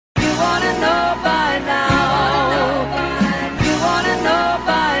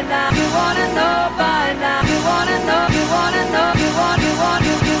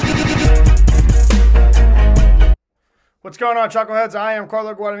What's going on, Chuckleheads? I am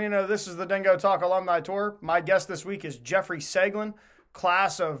Carlo Guadagnino. This is the Dingo Talk Alumni Tour. My guest this week is Jeffrey Seglin,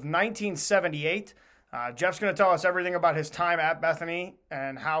 class of 1978. Jeff's going to tell us everything about his time at Bethany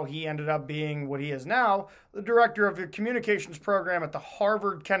and how he ended up being what he is now, the director of the communications program at the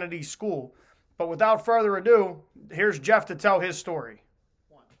Harvard Kennedy School. But without further ado, here's Jeff to tell his story.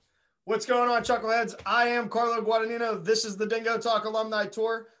 What's going on, Chuckleheads? I am Carlo Guadagnino. This is the Dingo Talk Alumni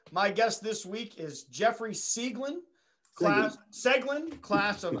Tour. My guest this week is Jeffrey Seglin.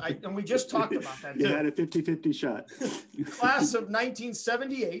 Class of, and we just talked about that too. You had a 50-50 shot. Class of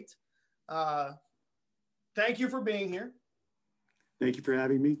 1978. Thank you for being here. Thank you for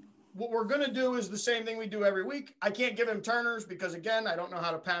having me. What we're going to do is the same thing we do every week. I can't give him Turners because, again, I don't know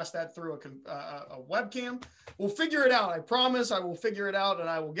how to pass that through a webcam. We'll figure it out. I promise I will figure it out, and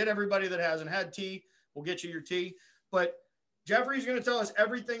I will get everybody that hasn't had tea. We'll get you your tea. But Jeffrey's going to tell us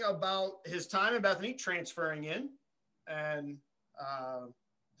everything about his time in Bethany, transferring in, and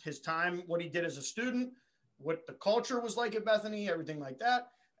his time, what he did as a student, what the culture was like at Bethany, everything like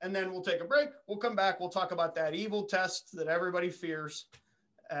that. And then we'll take a break. We'll come back. We'll talk about that evil test that everybody fears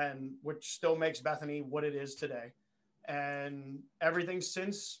and which still makes Bethany what it is today, and everything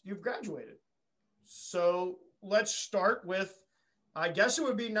since you've graduated. So let's start with, I guess it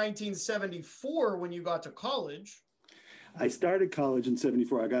would be 1974 when you got to college. I started college in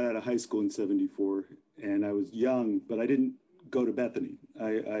 74. I got out of high school in 74, and I was young, but I didn't go to Bethany.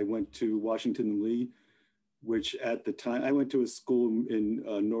 I went to Washington and Lee, which at the time, I went to a school in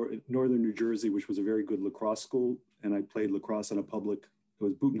northern New Jersey, which was a very good lacrosse school, and I played lacrosse on a public, it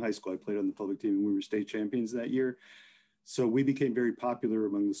was Booton High School. I played on the public team, and we were state champions that year. So we became very popular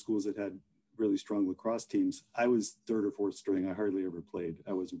among the schools that had really strong lacrosse teams. I was third or fourth string. I hardly ever played.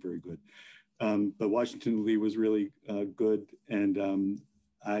 I wasn't very good. But Washington and Lee was really good. And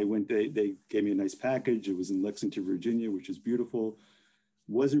I went, they gave me a nice package. It was in Lexington, Virginia, which is beautiful.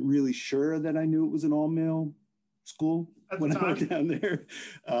 Wasn't really sure that I knew it was an all-male school when I went down there,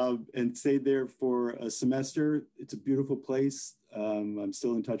 and stayed there for a semester. It's a beautiful place. I'm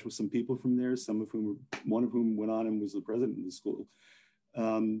still in touch with some people from there, one of whom went on and was the president of the school.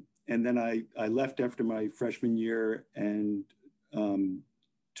 And then I left after my freshman year and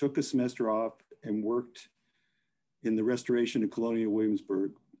took a semester off and worked in the restoration of Colonial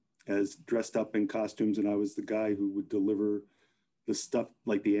Williamsburg as dressed up in costumes. And I was the guy who would deliver the stuff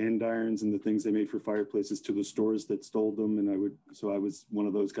like the andirons and the things they made for fireplaces to the stores that stole them. And so I was one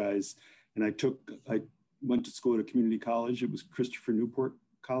of those guys. And I went to school at a community college. It was Christopher Newport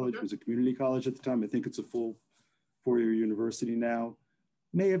College. It was a community college at the time. I think it's a full four-year university now.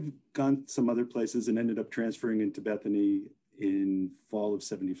 May have gone some other places and ended up transferring into Bethany in fall of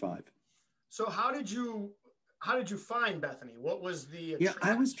 75. So how did you find Bethany? What was the Yeah,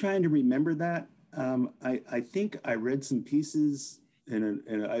 I was trying to remember that. I think I read some pieces and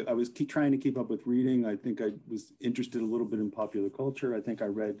I was trying to keep up with reading. I think I was interested a little bit in popular culture. I think I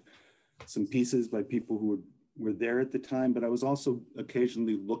read some pieces by people who were there at the time, but I was also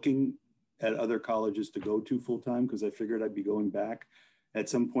occasionally looking at other colleges to go to full time because I figured I'd be going back at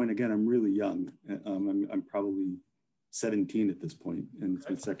some point. Again, I'm really young. I'm probably 17 at this point, and it's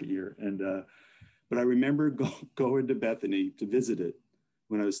my second year. But I remember going to Bethany to visit it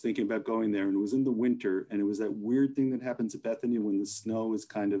when I was thinking about going there, and it was in the winter, and it was that weird thing that happens at Bethany when the snow is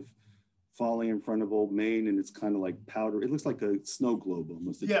kind of falling in front of Old Main, and it's kind of like powder. It looks like a snow globe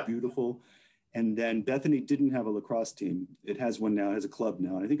almost. It's beautiful. And then Bethany didn't have a lacrosse team. It has one now, it has a club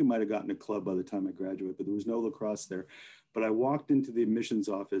now. And I think it might've gotten a club by the time I graduated, but there was no lacrosse there. But I walked into the admissions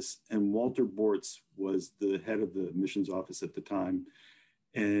office, and Walter Bortz was the head of the admissions office at the time.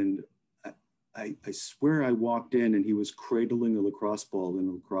 And I swear I walked in and he was cradling a lacrosse ball in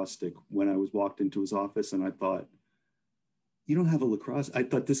a lacrosse stick when I walked into his office, and I thought, you don't have a lacrosse? I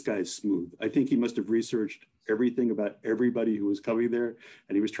thought, this guy is smooth. I think he must have researched everything about everybody who was coming there,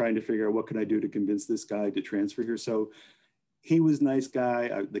 and he was trying to figure out what can I do to convince this guy to transfer here. So he was a nice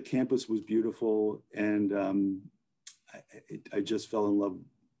guy. The campus was beautiful, and I just fell in love,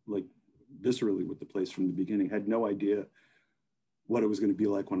 like viscerally, with the place from the beginning. I had no idea what it was going to be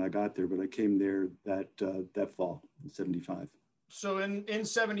like when I got there, but I came there that fall in 75. So in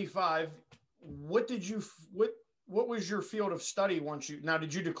 75, what was your field of study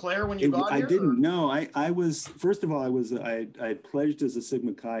did you declare when you got here? I didn't know. I was, first of all, I had pledged as a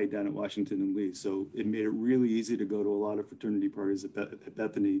Sigma Chi down at Washington and Lee. So it made it really easy to go to a lot of fraternity parties at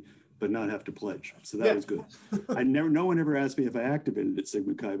Bethany, but not have to pledge. So that was good. No one ever asked me if I activated at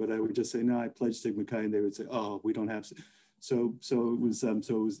Sigma Chi, but I would just say, no, I pledged Sigma Chi, and they would say, oh, we don't have to. So it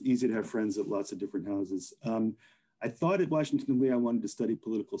was easy to have friends at lots of different houses. I thought at Washington and Lee, I wanted to study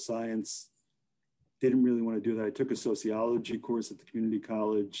political science. didn't really want to do that. I took a sociology course at the community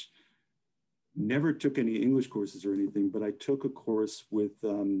college, never took any English courses or anything, but I took a course with,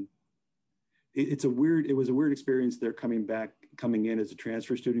 it was a weird experience there coming in as a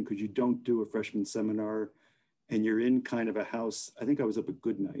transfer student, because you don't do a freshman seminar and you're in kind of a house. I think I was up at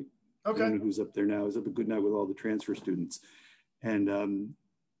Goodnight. Okay. I don't know who's up there now. I was up at Goodnight with all the transfer students. And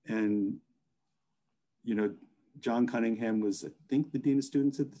you know, John Cunningham was, I think, the dean of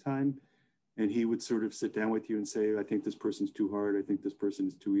students at the time. And he would sort of sit down with you and say, I think this person's too hard. I think this person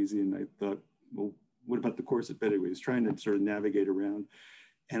is too easy. And I thought, well, what about the course at Betty? He was trying to sort of navigate around.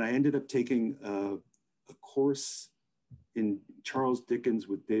 And I ended up taking a course in Charles Dickens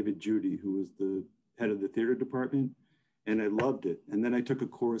with David Judy, who was the head of the theater department. And I loved it. And then I took a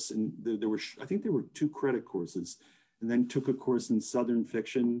course, and I think there were 2 credit courses, and then took a course in Southern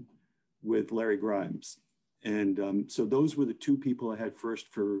fiction with Larry Grimes. And so those were the 2 people I had first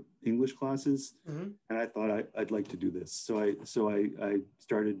for English classes. Mm-hmm. And I thought I'd like to do this. So I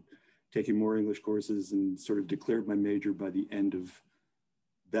started taking more English courses and sort of declared my major by the end of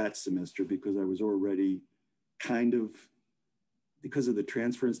that semester, because I was already kind of, because of the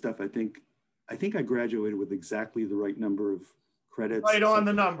transfer and stuff, I think I graduated with exactly the right number of credits. Right on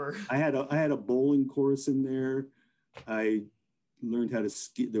the number. I had a bowling course in there. I learned how to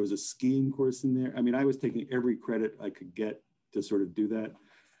ski. There was a skiing course in there. I mean, I was taking every credit I could get to sort of do that,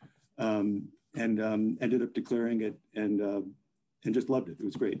 and ended up declaring it, and just loved it. It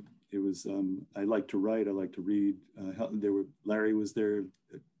was great. It was. I like to write. I like to read. Larry was there.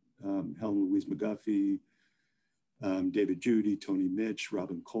 Helen Louise McGuffey, David Judy, Tony Mitch,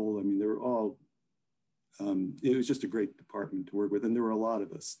 Robin Cole. I mean, they were all. It was just a great department to work with, and there were a lot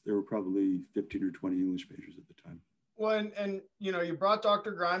of us. There were probably 15 or 20 English majors at the time. Well, and you know, you brought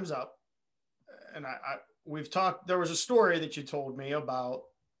Dr. Grimes up, and we've talked. There was a story that you told me about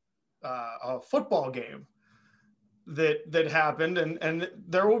a football game that happened, and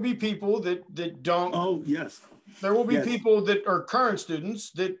there will be people that don't. Oh yes. There will be people that are current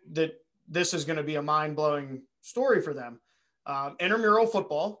students that this is going to be a mind-blowing story for them. Intramural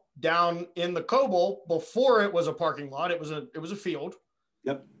football down in the Coble, before it was a parking lot, it was a field.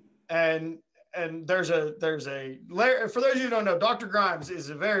 Yep. And there's a for those of you who don't know, Dr. Grimes is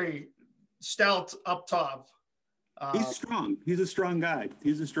a very stout up top. He's strong. He's a strong guy.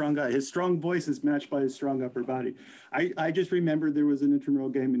 His strong voice is matched by his strong upper body. I just remember there was an intramural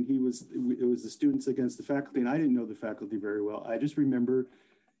game, and it was the students against the faculty, and I didn't know the faculty very well. I just remember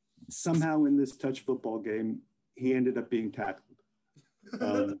somehow in this touch football game, he ended up being tackled.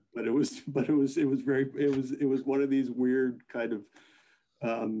 But it was one of these weird kind of,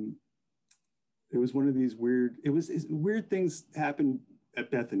 weird things happened at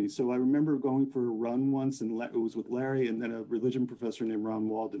Bethany. So I remember going for a run once, and it was with Larry, and then a religion professor named Ron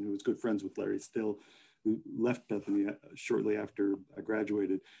Walden, who was good friends with Larry still, who left Bethany shortly after I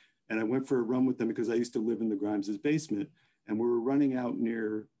graduated. And I went for a run with them because I used to live in the Grimes's basement, and we were running out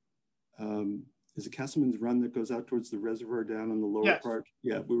near, is it Castleman's Run that goes out towards the reservoir down on the lower part?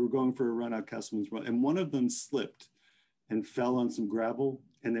 Yeah, we were going for a run out Castleman's Run, and one of them slipped and fell on some gravel,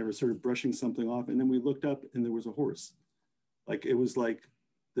 and they were sort of brushing something off. And then we looked up, and there was a horse. Like, it was like,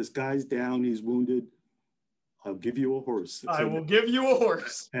 this guy's down, he's wounded. I'll give you a horse. I will give you a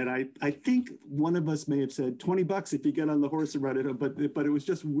horse. And I think one of us may have said $20 if you get on the horse and ride it. But it was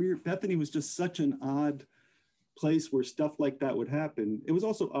just weird. Bethany was just such an odd place where stuff like that would happen. It was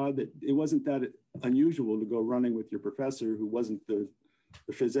also odd that it wasn't that unusual to go running with your professor who wasn't the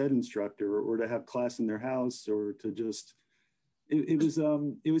phys ed instructor, or to have class in their house, or to just, it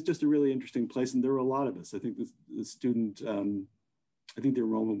was just a really interesting place. And there were a lot of us. I think the student, I think the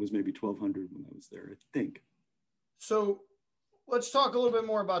enrollment was maybe 1,200 when I was there, I think. So let's talk a little bit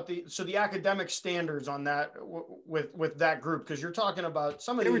more about the academic standards on that with that group, because you're talking about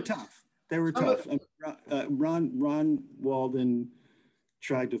some of They were tough. Ron Walden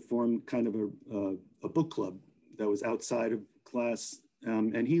tried to form kind of a book club that was outside of class,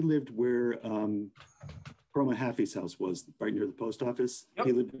 and he lived where Perlman Haffey's house was, right near the post office. Yep.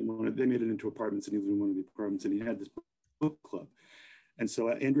 He lived in they made it into apartments, and he lived in one of the apartments, and he had this book club. And so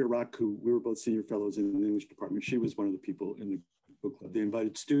Andrea Rock, who we were both senior fellows in the English department, she was one of the people in the book club. They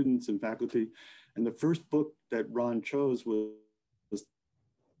invited students and faculty. And the first book that Ron chose was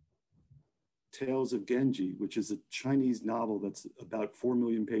Tales of Genji, which is a Chinese novel that's about 4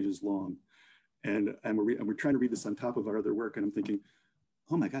 million pages long. And we're trying to read this on top of our other work. And I'm thinking,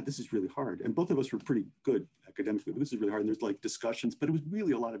 oh my God, this is really hard. And both of us were pretty good academically, but this is really hard. And there's like discussions, but it was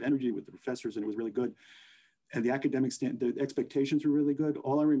really a lot of energy with the professors, and it was really good. And the academic the expectations were really good.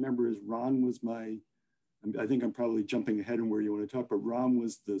 All I remember is Ron was I think I'm probably jumping ahead in where you want to talk, but Ron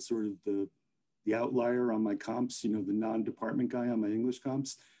was the sort of the the outlier on my comps, you know, the non-department guy on my English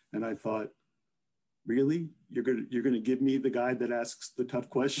comps. And I thought, really? You're gonna give me the guy that asks the tough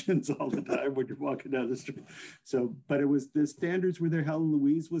questions all the time when you're walking down the street? So, but it was, the standards were there. Helen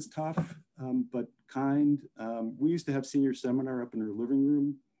Louise was tough, but kind. We used to have senior seminar up in her living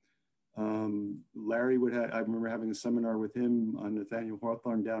room. Larry would have, I remember having a seminar with him on Nathaniel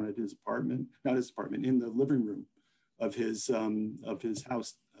Hawthorne down at his apartment, not his apartment, in the living room of his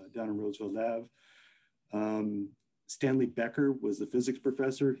house down in Roosevelt Ave. Stanley Becker was the physics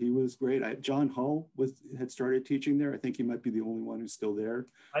professor. He was great. John Hull had started teaching there. I think he might be the only one who's still there.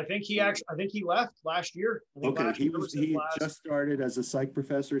 I think he left last year. Okay, he just started as a psych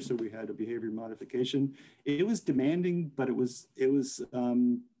professor, so we had a behavior modification. It was demanding, but it was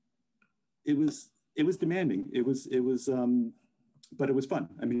demanding. But it was fun.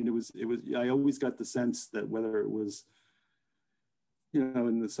 I mean, it was. I always got the sense that whether it was, you know,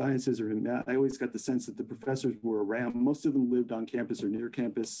 in the sciences or in math, I always got the sense that the professors were around. Most of them lived on campus or near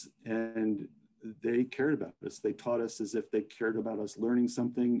campus, and they cared about us. They taught us as if they cared about us learning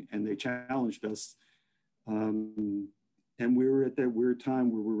something, and they challenged us. And we were at that weird time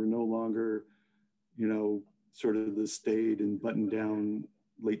where we were no longer, you know, sort of the staid and buttoned down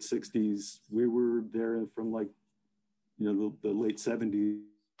late 60s. We were there from, like, you know, the late 70s.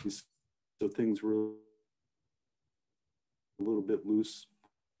 So things were a little bit loose.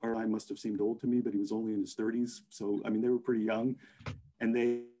 Our guy must have seemed old to me, but he was only in his 30s. So, I mean, they were pretty young, and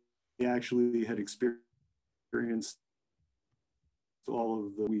they actually had experienced all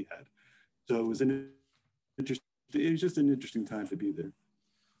of the we had. So it was just an interesting time to be there.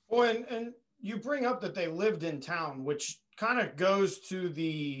 Well, and you bring up that they lived in town, which kind of goes to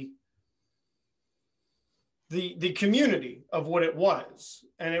the community of what it was.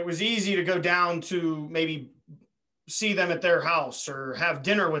 And it was easy to go down to maybe see them at their house or have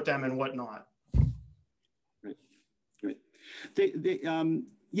dinner with them and whatnot. Right.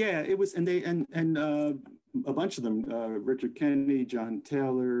 Yeah, it was, and a bunch of them, Richard Kennedy, John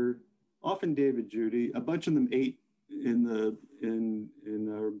Taylor, often David Judy, a bunch of them ate in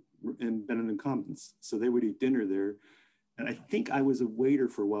Benetton Commons. So they would eat dinner there. And I think I was a waiter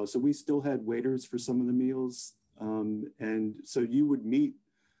for a while. So we still had waiters for some of the meals. And so you would meet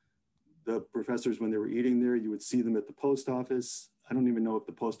the professors when they were eating there. You would see them at the post office. I don't even know if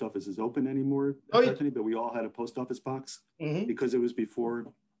the post office is open anymore, but we all had a post office box because it was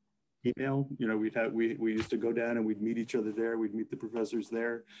before email. You know, we used to go down and we'd meet each other there. We'd meet the professors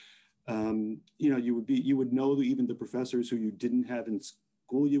there. You know, you would know even the professors who you didn't have in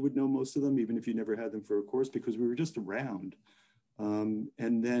school. You would know most of them, even if you never had them for a course, because we were just around. And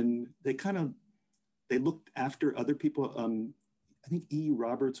then they looked after other people. I think E.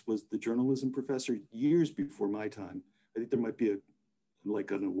 Roberts was the journalism professor years before my time. I think there might be an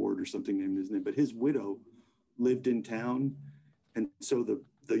award or something named his name, but his widow lived in town. And so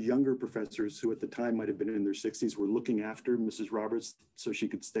the younger professors, who at the time might have been in their 60s, were looking after Mrs. Roberts so she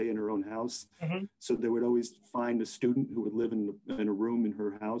could stay in her own house. So they would always find a student who would live in a room in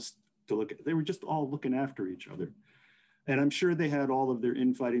her house to look at. They were just all looking after each other. And I'm sure they had all of their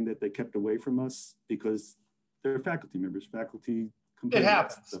infighting that they kept away from us because they're faculty members. Faculty complain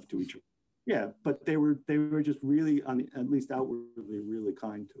stuff to each other. Yeah, but they were just really, at least outwardly, really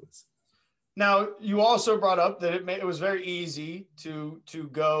kind to us. Now, you also brought up that it was very easy to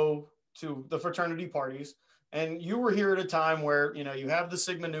go to the fraternity parties, and you were here at a time where, you know, you have the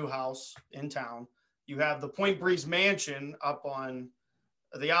Sigma Nu house in town, you have the Point Breeze mansion up on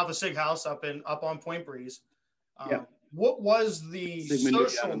the Alpha Sig house up on Point Breeze. Yeah. What was the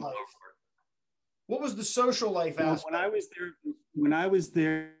social life? What was the social life aspect? When I was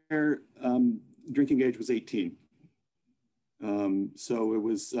there, drinking age was 18. So it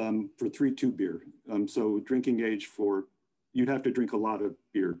was for 3.2 beer. So drinking age you'd have to drink a lot of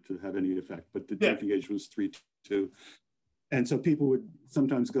beer to have any effect, but the drinking age was 3.2. And so people would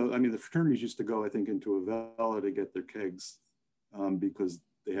sometimes go, I mean, the fraternities used to go, I think, into Avella to get their kegs because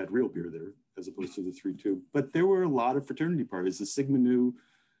they had real beer there as opposed to the 3.2. But there were a lot of fraternity parties. The Sigma Nu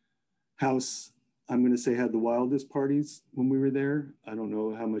house, I'm going to say, had the wildest parties when we were there. I don't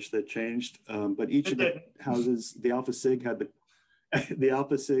know how much that changed, but each of the houses, the Alpha Sig had the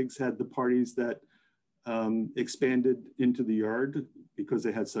Alpha Sigs had the parties that expanded into the yard because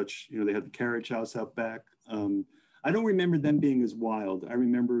they had such, you know, they had the carriage house out back. I don't remember them being as wild. I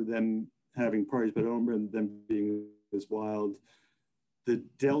remember them having parties, but I don't remember them being as wild. The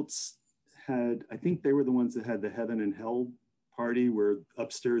Delts had, I think they were the ones that had the Heaven and Hell party, where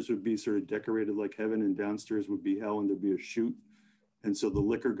upstairs would be sort of decorated like heaven and downstairs would be hell, and there'd be a chute. And so the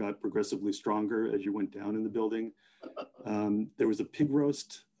liquor got progressively stronger as you went down in the building. There was a pig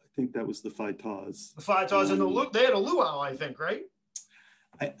roast. think that was the Phi Taws. The Phi Taws and they had a luau, I think, right?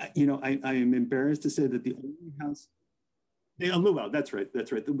 I am embarrassed to say that the only house, a luau, that's right.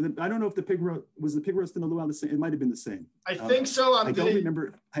 I don't know if the pig roast and the luau the same. It might have been the same. I think so. I don't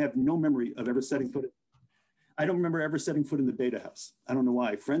remember. I have no memory of ever setting foot. I don't remember ever setting foot in the Beta house. I don't know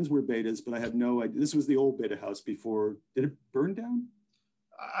why. Friends were Betas, but I have no idea. This was the old Beta house before. Did it burn down?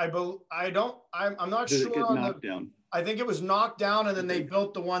 I'm not Did sure. it get knocked down? I think it was knocked down, and then they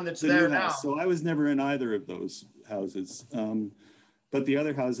built the one that's there now. So I was never in either of those houses. But the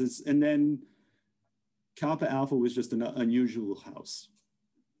other houses, and then Kappa Alpha was just an unusual house.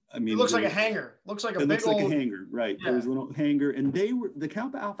 I mean, it looks like a hangar. Looks like a big old hangar, right? Yeah. There was a little hangar, and the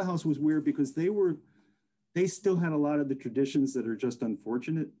Kappa Alpha house was weird because they still had a lot of the traditions that are just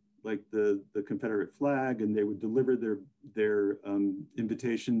unfortunate, like the Confederate flag, and they would deliver their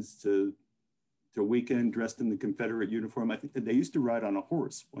invitations to weekend dressed in the Confederate uniform. I think that they used to ride on a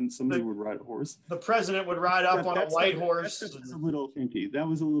horse. When somebody would ride a horse, the president would ride up on a white horse. That's a little kinky. That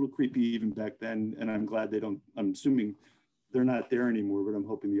was a little creepy even back then, and I'm glad they don't. I'm assuming they're not there anymore, but I'm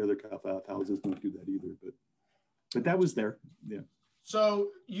hoping the other Kappa houses don't do that either. But that was there. Yeah. So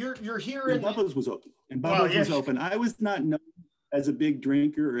you're here in Bubba's was open. And Bubba's was open. I was not known as a big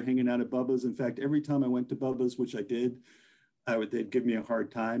drinker or hanging out at Bubba's. In fact, every time I went to Bubba's, which I did, they'd give me a hard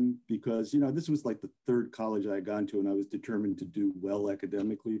time because, this was like the third college I had gone to, and I was determined to do well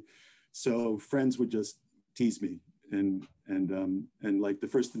academically. So friends would just tease me. And like the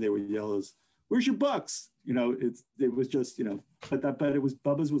first thing they would yell is, "Where's your bucks?" It was just, but it was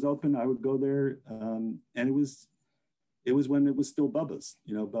Bubba's was open. I would go there. And it was when it was still Bubba's.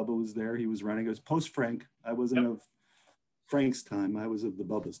 Bubba was there. He was running. It was post Frank. I wasn't of Frank's time. I was of the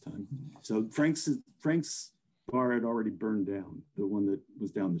Bubba's time. So Frank's bar had already burned down. The one that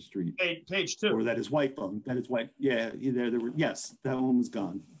was down the street. Page 2. Or that his wife owned. That his wife. Yeah. There were. Yes, that one was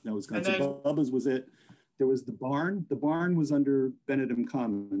gone. That was gone. And so Bubba's was it. There was the barn. The barn was under Benedum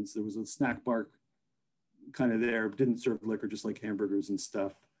Commons. There was a snack bar kind of there. Didn't serve liquor, just like hamburgers and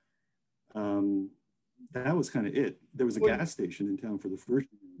stuff. That was kind of it. There was a gas station in town for the first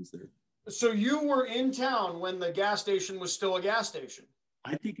year I was there. So you were in town when the gas station was still a gas station?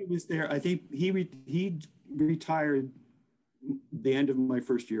 I think it was there. I think he retired the end of my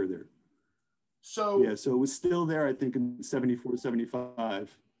first year there. So yeah, so it was still there, I think, in 74,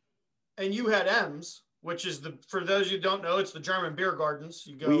 75. And you had M's, which is for those who don't know, it's the German beer gardens.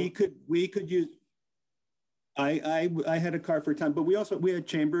 You go. We could use. I had a car for a time, but we had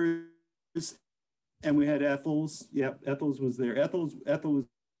Chambers. And we had Ethel's. Yep, Ethel's was there. Ethel was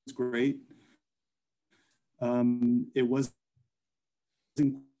great. It wasn't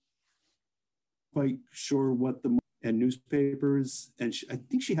quite sure what and newspapers. And I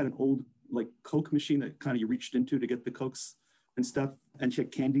think she had an old like Coke machine that kind of you reached into to get the Cokes and stuff. And she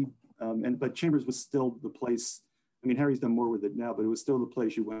had candy. But Chambers was still the place. I mean, Harry's done more with it now, but it was still the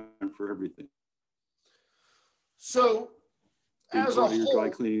place you went for everything. So, as a whole, dry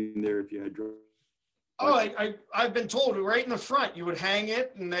cleaning there if you had dry. Oh, I've been told right in the front, you would hang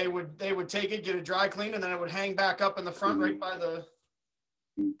it and they would take it, get it dry cleaned, and then it would hang back up in the front right by the.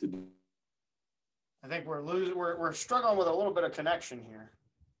 I think we're struggling with a little bit of connection here.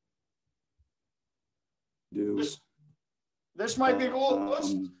 This might be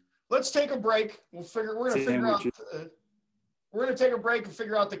let's take a break. We're gonna take a break and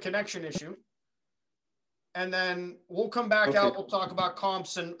figure out the connection issue. And then we'll come back out. We'll talk about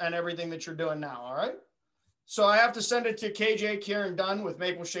comps and everything that you're doing now. All right. So I have to send it to KJ Kieran Dunn with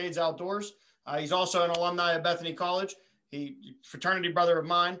Maple Shades Outdoors. He's also an alumni of Bethany College. He fraternity brother of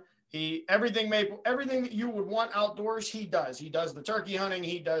mine. Everything that you would want outdoors, he does. He does the turkey hunting.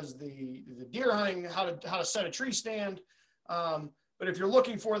 He does the deer hunting, how to set a tree stand. But if you're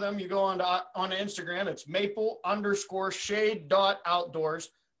looking for them, you go on Instagram. It's maple_shade.outdoors.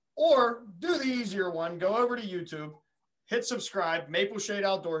 Or do the easier one, go over to YouTube, hit subscribe, Maple Shade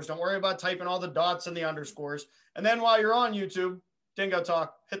Outdoors. Don't worry about typing all the dots and the underscores. And then while you're on YouTube, Dingo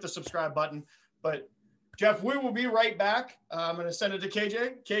Talk, hit the subscribe button. But Jeff, we will be right back. I'm going to send it to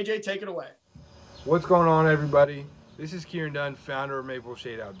KJ. KJ, take it away. What's going on, everybody? This is Kieran Dunn, founder of Maple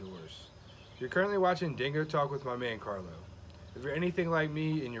Shade Outdoors. You're currently watching Dingo Talk with my man, Carlo. If you're anything like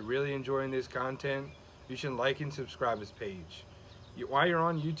me and you're really enjoying this content, you should like and subscribe his page. While you're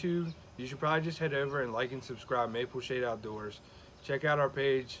on YouTube, you should probably just head over and like and subscribe Maple Shade Outdoors. Check out our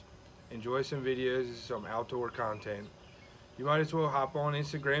page, enjoy some videos, some outdoor content. You might as well hop on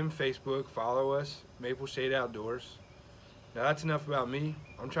Instagram, Facebook, follow us, Maple Shade Outdoors. Now that's enough about me.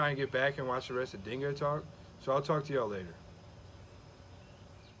 I'm trying to get back and watch the rest of Dingo Talk, so I'll talk to y'all later.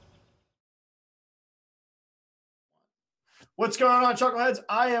 What's going on, Chuckleheads?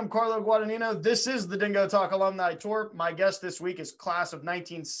 I am Carlo Guadagnino. This is the Dingo Talk Alumni Tour. My guest this week is class of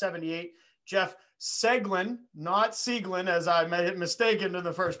 1978, Jeff Seglin, not Seglin, as I made it mistaken in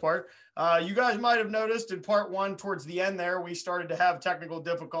the first part. You guys might have noticed in part one, towards the end there, we started to have technical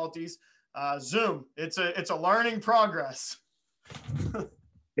difficulties. Zoom, it's a learning progress.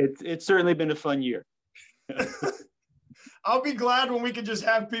 It's certainly been a fun year. I'll be glad when we can just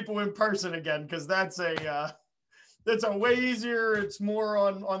have people in person again, because that's a way easier. It's more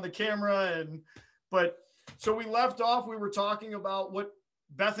on the camera. But so we left off, we were talking about what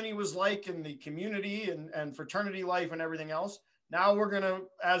Bethany was like in the community and fraternity life and everything else. Now we're going to,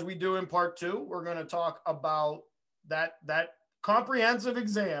 as we do in part two, we're going to talk about that comprehensive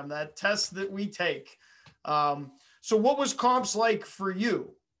exam, that test that we take. So what was comps like for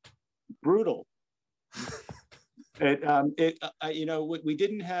you? Brutal. We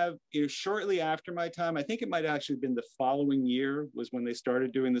didn't have, shortly after my time, I think it might have actually been the following year was when they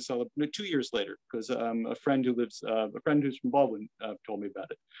started doing the celebration. No, 2 years later, because a friend who's from Baldwin told me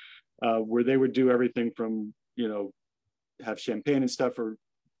about it, where they would do everything from, have champagne and stuff, or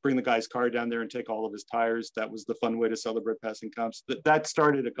bring the guy's car down there and take all of his tires. That was the fun way to celebrate passing comps. That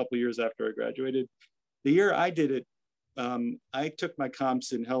started a couple of years after I graduated. The year I did it, I took my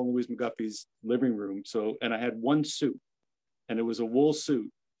comps in Helen Louise McGuffey's living room. And I had one suit, and it was a wool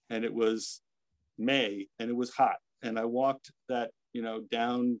suit, and it was May, and it was hot. And I walked that,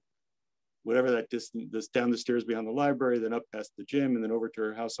 down whatever that distance, down the stairs behind the library, then up past the gym, and then over to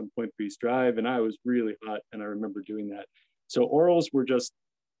her house on Point Breeze Drive. And I was really hot, and I remember doing that. So orals were just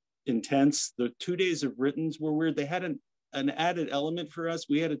intense. The 2 days of writtens were weird. They had an added element for us.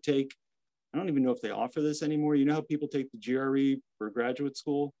 We had to take, I don't even know if they offer this anymore. You know how people take the GRE for graduate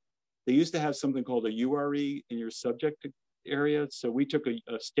school? They used to have something called a URE in your subject area. So we took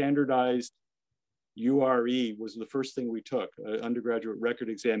a standardized URE was the first thing we took, an undergraduate record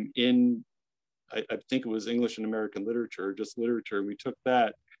exam in, I think it was English and American literature, just literature. We took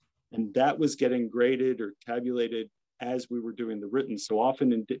that, and that was getting graded or tabulated as we were doing the written. So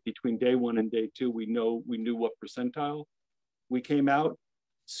often between day one and day two, we knew what percentile we came out.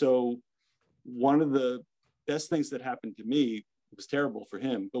 So one of the best things that happened to me, it was terrible for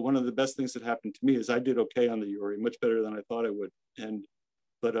him, but one of the best things that happened to me is I did okay on the URI, much better than I thought I would.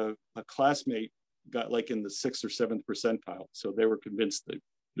 But a classmate got like in the 6th or 7th percentile. So they were convinced that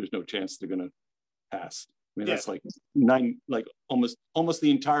there's no chance they're going to pass. I mean, that's like almost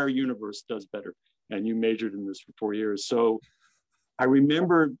the entire universe does better. And you majored in this for 4 years. So I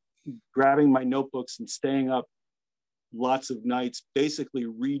remember grabbing my notebooks and staying up lots of nights, basically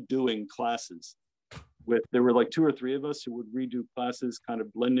redoing classes. There were like 2 or 3 of us who would redo classes, kind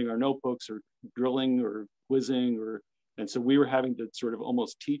of blending our notebooks or drilling or quizzing, and so we were having to sort of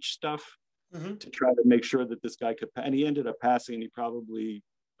almost teach stuff to try to make sure that this guy could. And he ended up passing. And he probably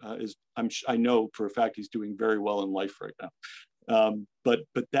I know for a fact he's doing very well in life right now. But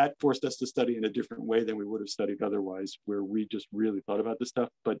that forced us to study in a different way than we would have studied otherwise, where we just really thought about this stuff.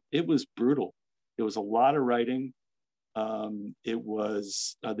 But it was brutal. It was a lot of writing. It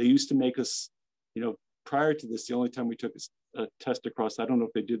was, they used to make us, prior to this, the only time we took a test across, I don't know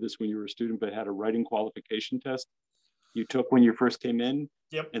if they did this when you were a student, but it had a writing qualification test you took when you first came in.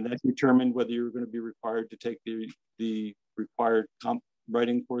 Yep. And that determined whether you were going to be required to take the required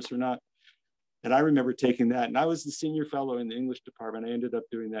writing course or not. And I remember taking that, and I was the senior fellow in the English department. I ended up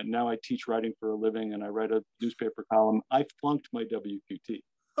doing that. Now I teach writing for a living, and I write a newspaper column. I flunked my WQT.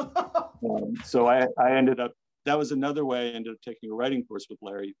 So I ended up, that was another way I ended up taking a writing course with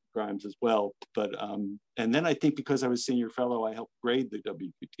Larry Grimes as well. But, and then I think because I was senior fellow, I helped grade the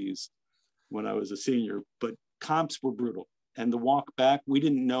WQTs when I was a senior, but comps were brutal. And the walk back, we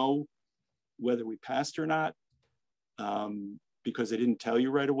didn't know whether we passed or not, because they didn't tell you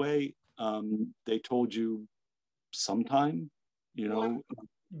right away. They told you sometime, Well,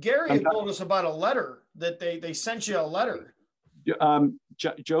 Gary had told us about a letter that they sent you a letter.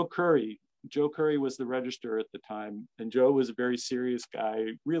 Joe Curry was the registrar at the time, and Joe was a very serious guy.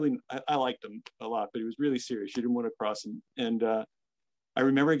 Really, I liked him a lot, but he was really serious. You didn't want to cross him. And I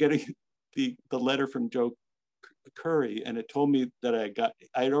remember getting the letter from Joe Curry, and it told me that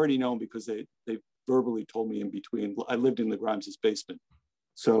I had already known because they verbally told me in between. I lived in the Grimes' basement.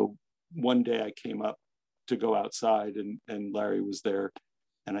 So one day I came up to go outside, and Larry was there.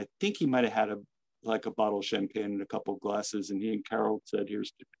 And I think he might have had a bottle of champagne and a couple of glasses, and he and Carol said,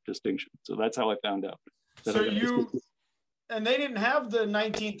 "Here's distinction." So that's how I found out. And they didn't have the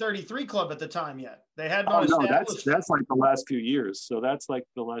 1933 club at the time yet. They had not established. No, that's like the last few years. So that's like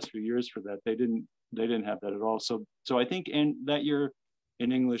the last few years for that. They didn't have that at all. So I think that year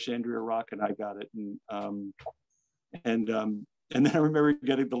in English, Andrea Rock and I got it, and And then I remember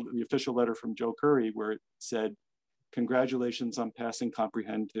getting the official letter from Joe Curry where it said, "Congratulations on passing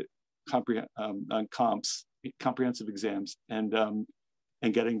on comprehensive exams and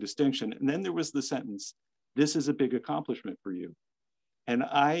getting distinction." And then there was the sentence, "This is a big accomplishment for you." And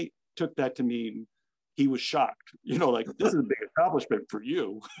I took that to mean he was shocked, like, this is a big accomplishment for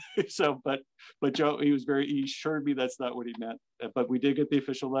you. So, but Joe, he assured me that's not what he meant. But we did get the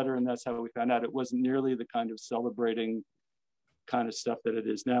official letter, and that's how we found out. It wasn't nearly the kind of celebrating kind of stuff that it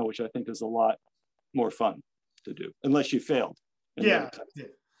is now, which I think is a lot more fun to do, unless you failed. Yeah.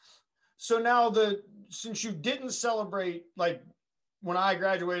 So now since you didn't celebrate, like when I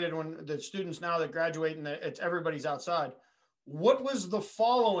graduated, when the students now that graduate and it's everybody's outside, what was the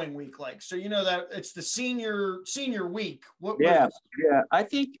following week like? So that it's the senior week. Yeah. I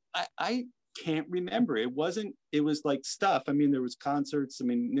think I can't remember. It was like stuff. I mean, there was concerts. I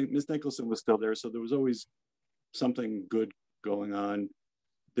mean, Miss Nicholson was still there, so there was always something good going on.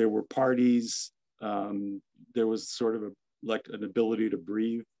 There were parties. There was sort of like an ability to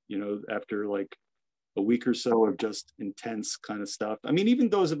breathe, after like a week or so of just intense kind of stuff. I mean, even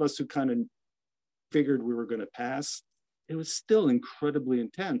those of us who kind of figured we were going to pass, it was still incredibly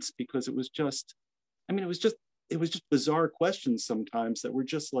intense because it was just bizarre questions sometimes that were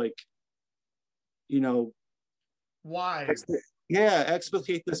just like, why?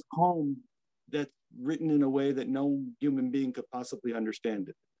 Explicate this poem that's written in a way that no human being could possibly understand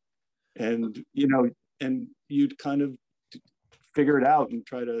it. And, and you'd kind of figure it out and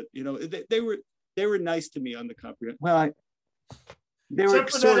try to, they were nice to me on the comprehension. Well, they were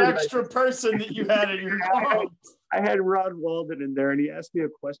except for that extra person that you had in your class. I had Rod Walden in there, and he asked me a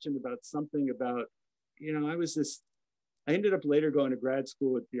question about something about, I ended up later going to grad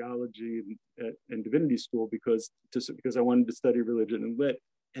school at theology and divinity school because I wanted to study religion and lit.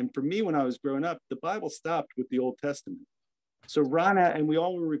 And for me, when I was growing up, the Bible stopped with the Old Testament. So Rana and we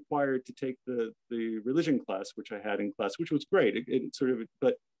all were required to take the religion class, which I had in class, which was great. It sort of,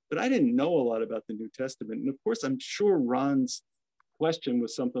 but I didn't know a lot about the New Testament. And of course, I'm sure Ron's question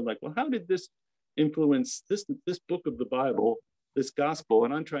was something like, well, how did this influence this book of the Bible, this gospel?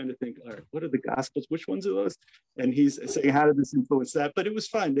 And I'm trying to think, all right, what are the gospels? Which ones are those? And he's saying, how did this influence that? But it was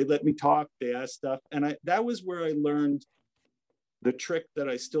fun. They let me talk. They asked stuff. And that was where I learned the trick that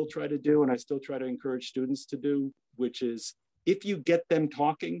I still try to do, and I still try to encourage students to do, which is if you get them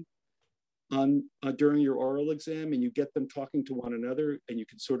talking during your oral exam and you get them talking to one another and you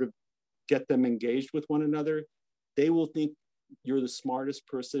can sort of get them engaged with one another, they will think you're the smartest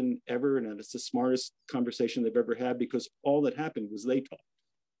person ever, and it's the smartest conversation they've ever had because all that happened was they talked.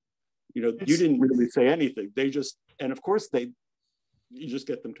 You didn't really say anything. They just, and of course you just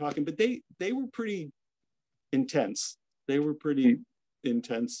get them talking, but they were pretty intense. They were pretty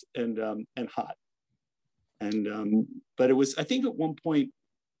intense and hot. And but it was, I think at one point,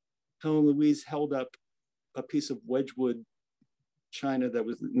 Helen Louise held up a piece of Wedgwood china that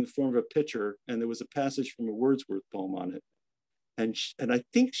was in the form of a pitcher, and there was a passage from a Wordsworth poem on it. And I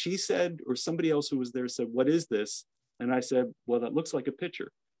think she said, or somebody else who was there said, "What is this?" And I said, "Well, that looks like a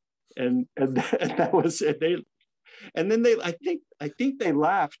pitcher." And that was it. And then I think they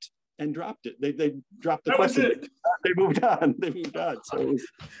laughed and dropped it. They dropped the question. They moved on. So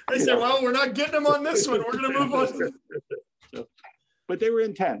they said, "Well, we're not getting them on this one. We're going to move on." So, but they were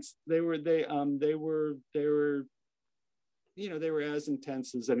intense. They were as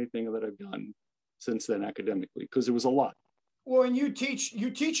intense as anything that I've done since then academically, because it was a lot. Well, and you teach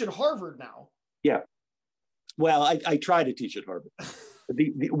at Harvard now. Yeah. Well, I try to teach at Harvard.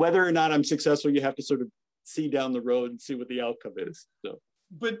 Whether or not I'm successful, you have to sort of see down the road and see what the outcome is.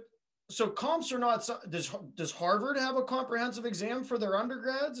 So comps are not. Does Harvard have a comprehensive exam for their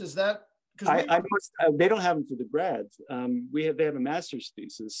undergrads? Is that because they don't have them for the grads? They have a master's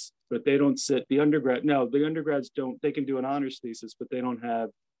thesis, but they don't sit the undergrad. No, the undergrads don't. They can do an honors thesis, but they don't have.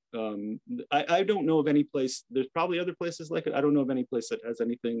 I don't know of any place. There's probably other places like it. I don't know of any place that has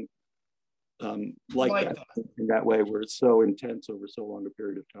anything like that in that way, where it's so intense over so long a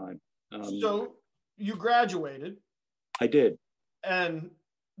period of time. So you graduated. I did, and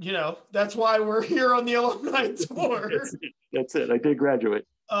that's why we're here on the alumni tour. That's it. I did graduate.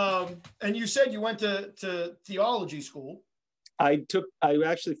 And you said you went to theology school. I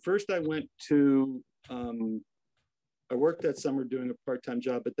went to. I worked that summer doing a part-time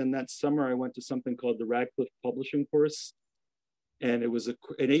job, but then that summer I went to something called the Radcliffe Publishing Course. And it was an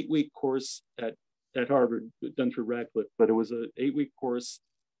 8-week course at Harvard done through Radcliffe, but it was an 8-week course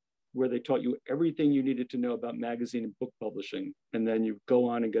where they taught you everything you needed to know about magazine and book publishing. And then you go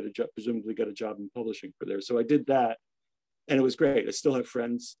on and presumably get a job in publishing for there. So I did that. and it was great. I still have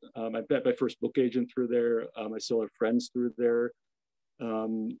friends. I met my first book agent through there. I still have friends through there.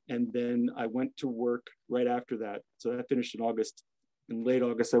 And then I went to work right after that. So that finished in August. In late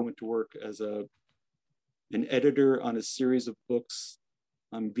August, I went to work as an editor on a series of books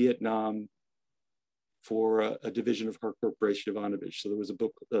on Vietnam for a division of her corporation of Ivanovich. So there was a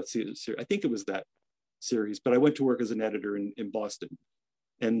book, I think it was that series, but I went to work as an editor in Boston,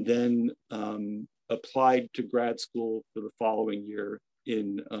 and then applied to grad school for the following year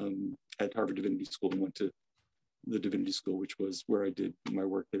at Harvard Divinity School, and went to the Divinity School, which was where I did my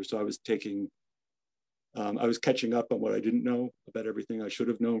work there. So I was catching up on what I didn't know about everything I should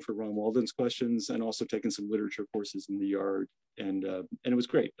have known for Ron Walden's questions, and also taking some literature courses in the Yard. And it was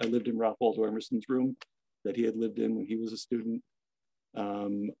great. I lived in Ralph Waldo Emerson's room that he had lived in when he was a student.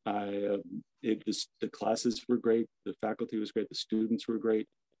 The classes were great. The faculty was great. The students were great.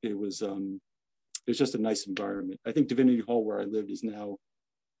 It was just a nice environment. I think Divinity Hall, where I lived, is now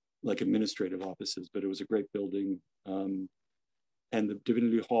like administrative offices, but it was a great building. And the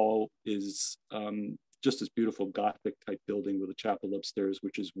Divinity Hall is just this beautiful Gothic type building with a chapel upstairs,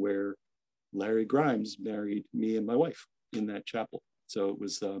 which is where Larry Grimes married me and my wife, in that chapel. So it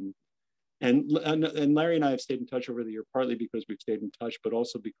was, and Larry and I have stayed in touch over the year, partly because we've stayed in touch, but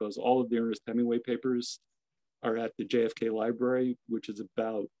also because all of the Ernest Hemingway papers are at the JFK Library, which is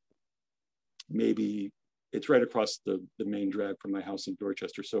about it's right across the main drag from my house in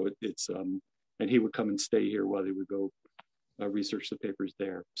Dorchester. So and he would come and stay here while they would go research the papers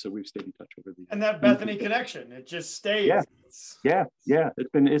there. So we've stayed in touch over the years. And that Bethany connection, it just stays. Yeah.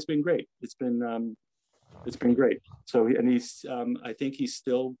 It's been great. It's been great. So, and he's, I think he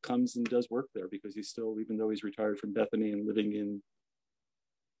still comes and does work there, because he's still, even though he's retired from Bethany and living in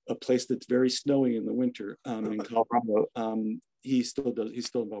a place that's very snowy in the winter in Colorado, he's still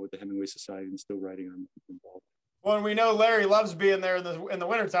involved with the Hemingway Society and still writing on involved. Well, and we know Larry loves being there in the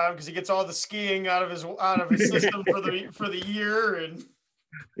wintertime, because he gets all the skiing out of his system for the year. And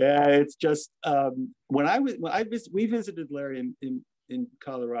yeah, it's just we visited Larry in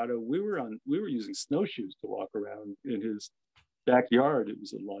Colorado. We were using snowshoes to walk around in his backyard. It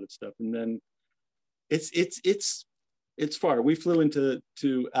was a lot of stuff. And then it's far. We flew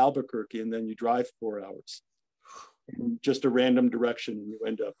to Albuquerque, and then you drive 4 hours in just a random direction, and you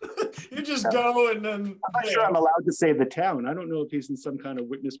end up. You just go, and then I'm not sure I'm allowed to say the town. I don't know if he's in some kind of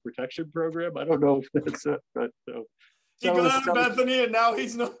witness protection program. I don't know if that's but so. He goes to Bethany, and now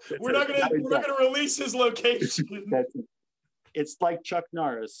he's not. We're not gonna release his location. It's like Chuck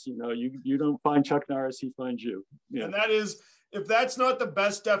Norris. You don't find Chuck Norris, he finds you. Yeah. And that is, if that's not the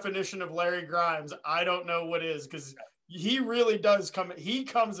best definition of Larry Grimes, I don't know what is, because he really does come. He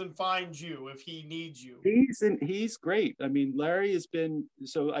comes and finds you if he needs you. He's great. I mean, Larry has been.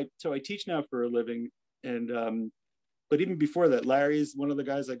 So I teach now for a living, and but even before that, Larry is one of the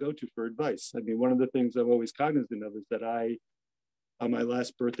guys I go to for advice. I mean, one of the things I'm always cognizant of is that on my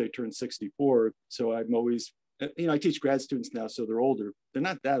last birthday, turned 64. So I'm always, I teach grad students now, so they're older. They're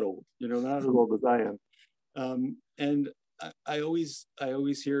not that old, not as old as I am. And I always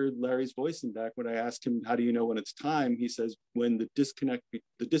hear Larry's voice in back when I ask him, how do you know when it's time? He says, when the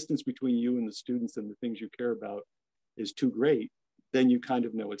distance between you and the students and the things you care about is too great, then you kind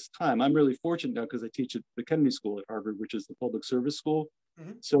of know it's time. I'm really fortunate now because I teach at the Kennedy School at Harvard, which is the public service school.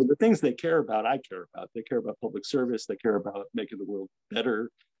 Mm-hmm. So the things they care about, I care about. They care about public service. They care about making the world better.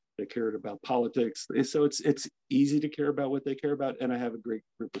 They care about politics. So it's easy to care about what they care about. And I have a great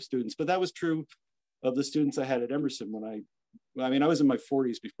group of students. But that was true of the students I had at Emerson I was in my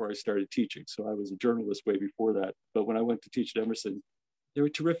 40s before I started teaching. So I was a journalist way before that. But when I went to teach at Emerson, they were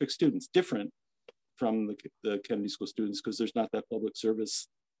terrific students, different from the Kennedy School students, because there's not that public service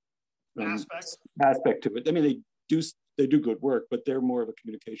aspect to it. I mean, they do good work, but they're more of a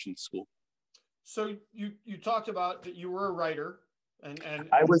communications school. So you talked about that you were a writer, and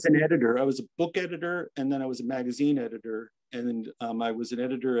I was an editor. I was a book editor, and then I was a magazine editor, and then I was an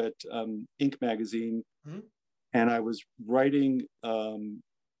editor at Inc. magazine, mm-hmm. and I was writing.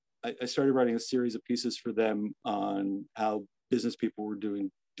 I started writing a series of pieces for them on how business people were doing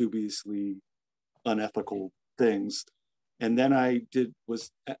dubiously unethical things. And then I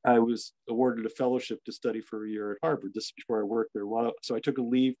was awarded a fellowship to study for a year at Harvard, just before I worked there. So I took a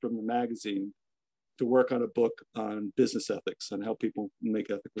leave from the magazine to work on a book on business ethics and how people make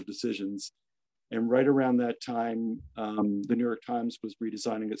ethical decisions. And right around that time, the New York Times was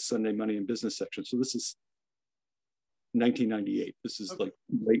redesigning its Sunday Money and Business section. So this is 1998. This is like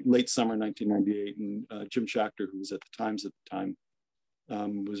late summer 1998. And Jim Schachter, who was at the Times at the time,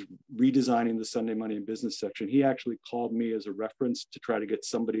 was redesigning the Sunday Money and Business section. He actually called me as a reference to try to get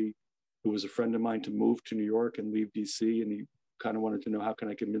somebody who was a friend of mine, to move to New York and leave DC. And he kind of wanted to know, how can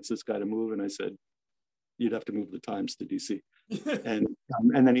I convince this guy to move? And I said, you'd have to move the Times to DC.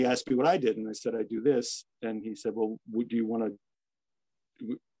 and then he asked me what I did. And I said, I do this. And he said, well, we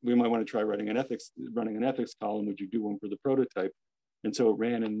might want to try running an ethics column. Would you do one for the prototype? And so it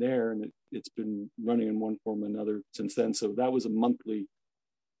ran in there, and it's been running in one form or another since then. So that was a monthly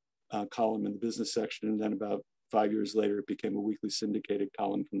column in the business section. And then about 5 years later, it became a weekly syndicated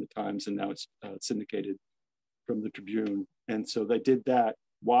column from the Times, and now it's syndicated from the Tribune. And so they did that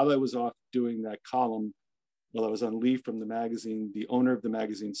while I was off doing that column. While I was on leave from the magazine, the owner of the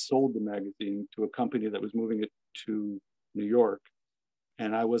magazine sold the magazine to a company that was moving it to New York.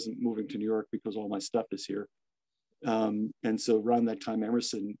 And I wasn't moving to New York because all my stuff is here. And so around that time,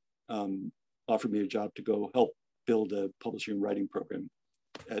 Emerson offered me a job to go help build a publishing and writing program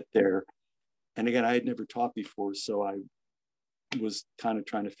there. And again, I had never taught before, so I was kind of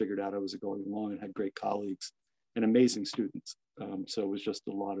trying to figure it out. I was going along and had great colleagues and amazing students. So it was just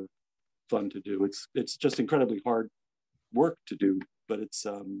a lot of fun to do. It's just incredibly hard work to do, but it's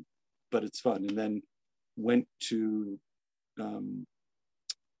fun. And then went to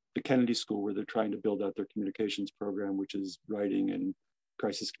the Kennedy School, where they're trying to build out their communications program, which is writing and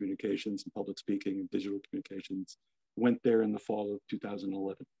crisis communications and public speaking and digital communications. Went there in the fall of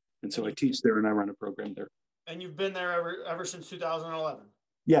 2011. And so I teach there and I run a program there. And you've been there ever since 2011?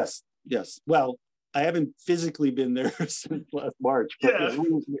 Yes. Well, I haven't physically been there since last March, but I've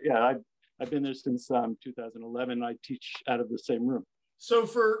been there since 2011. I teach out of the same room. So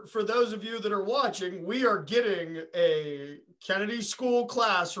for those of you that are watching, we are getting a Kennedy School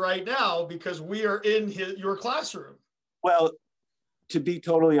class right now because we are in your classroom. Well, to be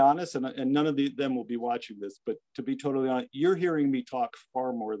totally honest, and none of them will be watching this, but to be totally honest, you're hearing me talk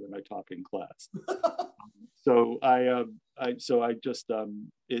far more than I talk in class.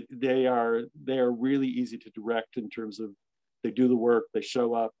 They are really easy to direct in terms of, they do the work, they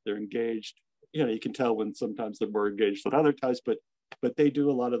show up, they're engaged. You know, you can tell when sometimes they're more engaged than other times, but they do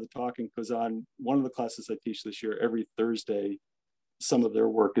a lot of the talking, because on one of the classes I teach this year, every Thursday, some of their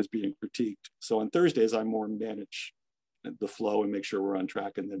work is being critiqued. So on Thursdays, I more manage the flow and make sure we're on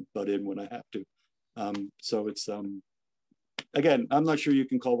track, and then butt in when I have to. So it's, again, I'm not sure you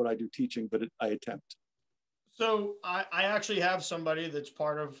can call what I do teaching, but I attempt. So I actually have somebody that's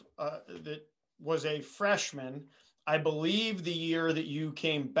part of, that was a freshman, I believe the year that you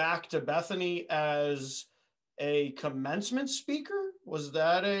came back to Bethany as a commencement speaker. Was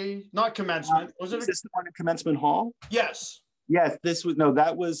that not commencement? Was it this the one at Commencement Hall? Yes. Yes,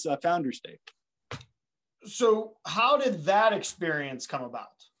 that was Founders Day. So how did that experience come about?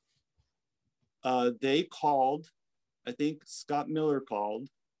 They called, I think Scott Miller called,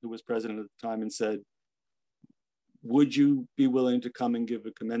 who was president at the time, and said, would you be willing to come and give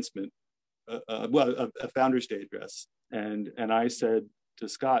a commencement, a Founders Day address? And I said to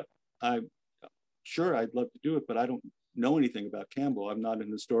Scott, sure, I'd love to do it, but I don't know anything about Campbell. I'm not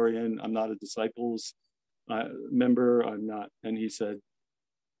an historian. I'm not a Disciples member. I'm not. And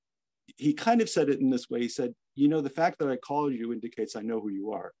he kind of said it in this way. He said, you know, the fact that I called you indicates I know who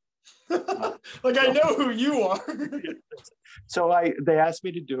you are. Like, I know who you are. So they asked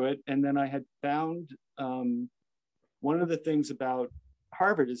me to do it. And then I had found, one of the things about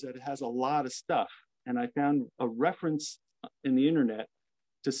Harvard is that it has a lot of stuff. And I found a reference in the internet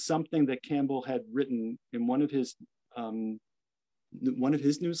to something that Campbell had written in one of his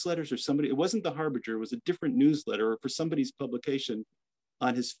newsletters, or somebody, it wasn't the Harbinger, it was a different newsletter, or for somebody's publication,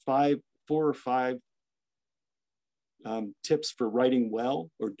 on his 4 or 5 tips for writing well,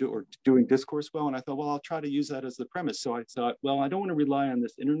 or doing discourse well. And I thought, well, I'll try to use that as the premise. So I thought, well, I don't want to rely on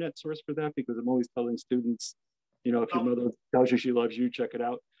this internet source for that, because I'm always telling students, you know, if your mother tells you she loves you, check it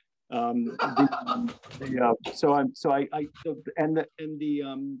out.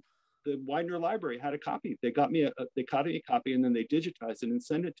 The Widener Library had a copy. They got me a copy, and then they digitized it and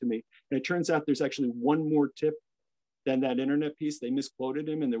sent it to me. And it turns out there's actually one more tip than that internet piece. They misquoted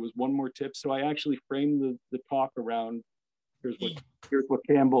him, and there was one more tip. So I actually framed the talk around, here's what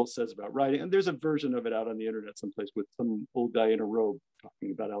Campbell says about writing. And there's a version of it out on the internet someplace with some old guy in a robe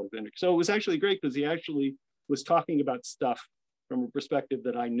talking about Alexander. So it was actually great, because he actually was talking about stuff from a perspective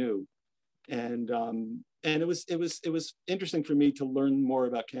that I knew. And it was interesting for me to learn more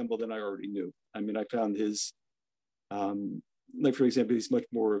about Campbell than I already knew. I mean, I found his, like, for example, he's much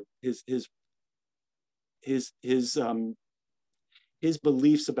more, his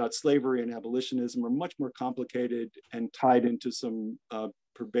beliefs about slavery and abolitionism are much more complicated and tied into some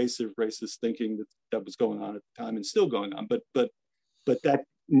pervasive racist thinking that was going on at the time and still going on, but that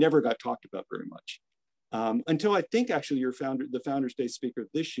never got talked about very much. Until I think actually the Founders Day speaker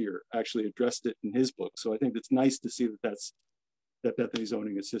this year actually addressed it in his book. So I think it's nice to see that Bethany's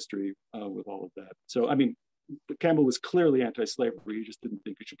owning its history with all of that. So, I mean, Campbell was clearly anti-slavery. He just didn't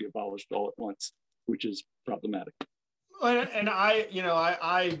think it should be abolished all at once, which is problematic. And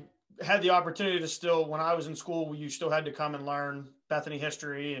I had the opportunity to still, when I was in school, you still had to come and learn Bethany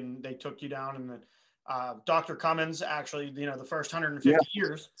history, and they took you down. And Dr. Cummins, actually, the first 150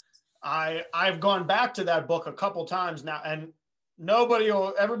 years, I've gone back to that book a couple times now, and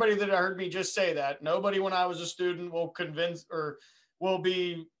everybody that heard me just say that, nobody when I was a student will convince or they'll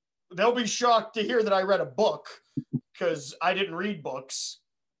be shocked to hear that I read a book, because I didn't read books.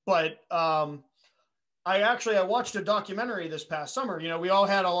 But I watched a documentary this past summer. We all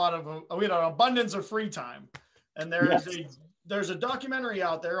had we had an abundance of free time, and there's a documentary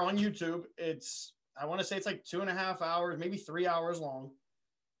out there on YouTube. I want to say it's like 2.5 hours, maybe 3 hours long.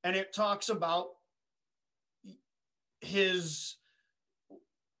 And it talks about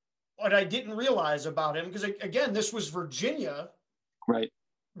what I didn't realize about him, because again, this was Virginia, right,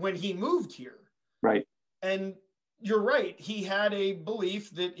 when he moved here. Right. And you're right. He had a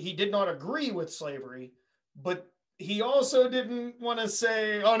belief that he did not agree with slavery, but he also didn't want to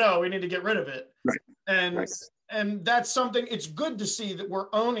say, oh no, we need to get rid of it. Right. And that's something, it's good to see that we're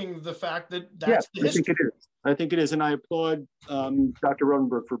owning the fact that that's the history. I think it is. And I applaud Dr.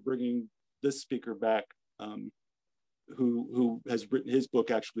 Rodenberg for bringing this speaker back, who has written his book,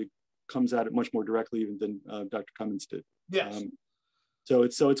 actually comes at it much more directly even than Dr. Cummins did. Yes. So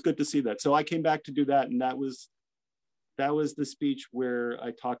it's good to see that. So I came back to do that, and that was the speech where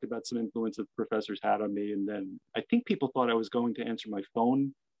I talked about some influence that professors had on me. And then I think people thought I was going to answer my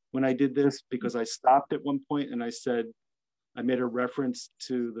phone when I did this, because I stopped at one point and I made a reference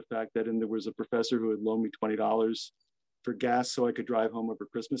to the fact that there was a professor who had loaned me $20 for gas so I could drive home over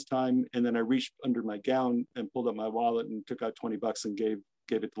Christmas time. And then I reached under my gown and pulled up my wallet and took out $20 and gave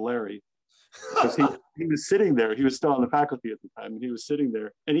it to Larry. Because he was sitting there. He was still on the faculty at the time, and he was sitting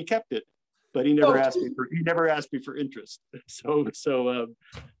there, and he kept it, but he never asked me for interest. So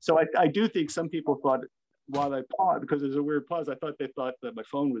I do think some people thought, while I paused, because there's a weird pause, I thought they thought that my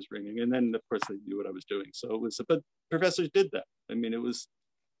phone was ringing, and then of course they knew what I was doing. So it was, but professors did that. I mean, it was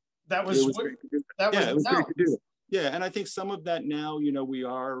great to do. It was great to do. Yeah, and I think some of that now, we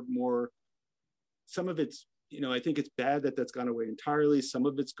are more. Some of it's, I think it's bad that that's gone away entirely. Some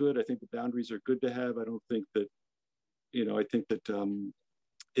of it's good. I think the boundaries are good to have. I don't think that, I think that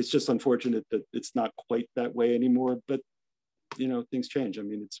it's just unfortunate that it's not quite that way anymore. But things change. I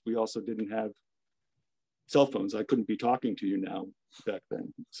mean, we also didn't have cell phones. I couldn't be talking to you now back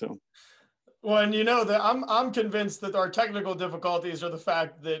then. So, well, and that I'm convinced that our technical difficulties are the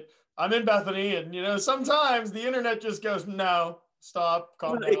fact that I'm in Bethany, and sometimes the internet just goes, no, stop,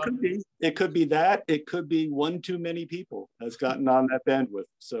 calm down. It could be that. It could be one too many people has gotten on that bandwidth.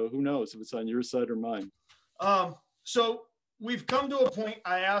 So who knows if it's on your side or mine. So we've come to a point.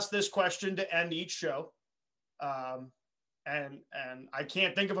 I asked this question to end each show, and I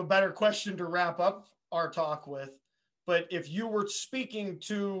can't think of a better question to wrap up our talk with. But if you were speaking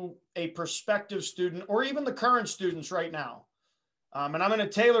to a prospective student, or even the current students right now, and I'm going to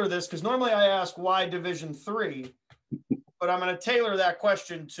tailor this, because normally I ask why Division III, but I'm going to tailor that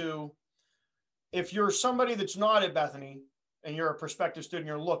question to, if you're somebody that's not at Bethany and you're a prospective student,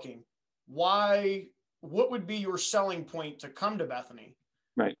 you're looking, what would be your selling point to come to Bethany?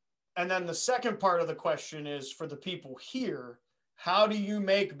 Right. And then the second part of the question is, for the people here, how do you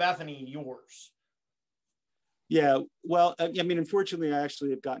make Bethany yours? Yeah, well, I mean, unfortunately, I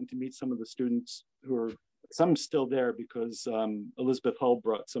actually have gotten to meet some of the students some still there, because Elizabeth Hull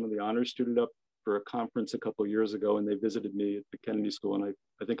brought some of the honors student up for a conference a couple of years ago, and they visited me at the Kennedy School, and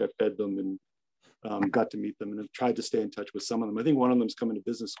I think I fed them and got to meet them, and I've tried to stay in touch with some of them. I think one of them is coming to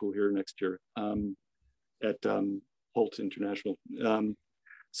business school here next year at Holt International.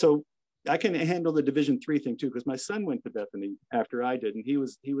 So I can handle the Division III thing too, because my son went to Bethany after I did, and he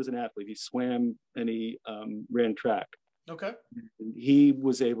was an athlete. He swam and he ran track. Okay. And he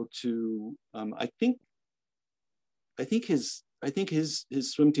was able to. I think his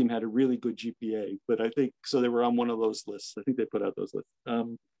swim team had a really good GPA, but I think so they were on one of those lists. I think they put out those lists.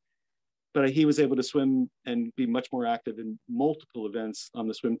 But he was able to swim and be much more active in multiple events on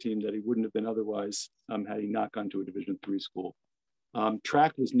the swim team that he wouldn't have been otherwise had he not gone to a Division III school.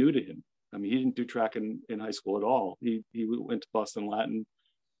 Track was new to him. I mean, he didn't do track in high school at all. He went to Boston Latin,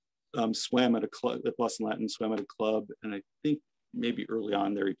 swam at a club at Boston Latin, swam at a club, and I think maybe early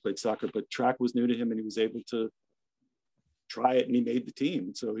on there he played soccer. But track was new to him, and he was able to try it, and he made the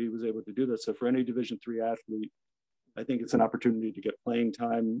team. So he was able to do that. So for any Division III athlete, I think it's an opportunity to get playing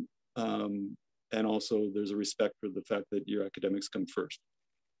time. and also there's a respect for the fact that your academics come first.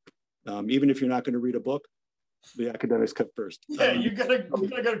 Even if you're not going to read a book, the academics come first. Yeah, you gotta go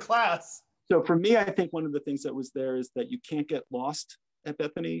to class. So for me, I think one of the things that was there is that you can't get lost at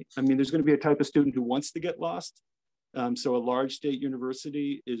Bethany. I mean, there's going to be a type of student who wants to get lost. So a large state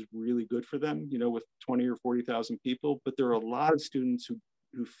university is really good for them, you know, with 20 or 40,000 people. But there are a lot of students who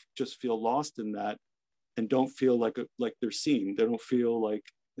just feel lost in that and don't feel like they're seen. They don't feel like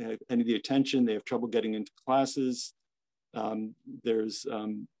they have any of the attention. They have trouble getting into classes.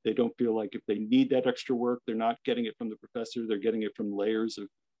 They don't feel like if they need that extra work, they're not getting it from the professor. They're getting it from layers of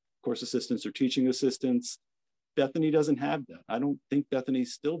course assistants or teaching assistants. Bethany doesn't have that. I don't think Bethany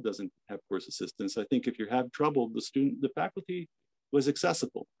still doesn't have course assistants. I think if you have trouble, the faculty was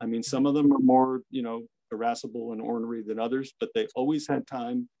accessible. I mean, some of them are more, you know, irascible and ornery than others, but they always had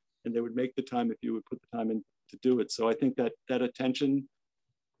time, and they would make the time if you would put the time in to do it. So I think that attention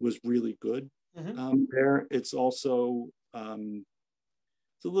was really good there. It's also,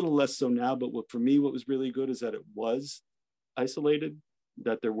 it's a little less so now, but for me, what was really good is that it was isolated,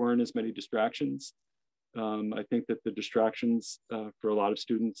 that there weren't as many distractions. I think that the distractions for a lot of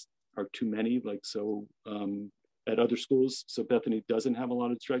students are too many, like so at other schools. So Bethany doesn't have a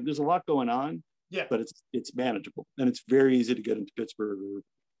lot of distractions. There's a lot going on, yeah, but it's manageable, and it's very easy to get into Pittsburgh or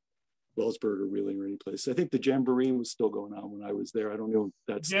Wellsburg or Wheeling or any place. I think the Jamboree was still going on when I was there. I don't know if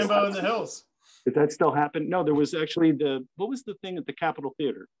that's Jambo in the Hills. Did that still happen? No, there was actually what was the thing at the Capitol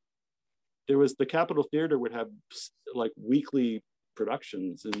Theater? There was the Capitol Theater would have like weekly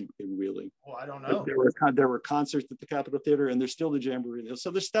productions in Wheeling. Well, I don't know. There were concerts at the Capitol Theater, and there's still the Jamboree.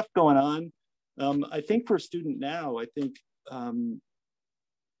 So there's stuff going on. I think for a student now, I think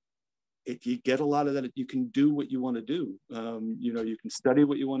if you get a lot of that, you can do what you want to do. You know, you can study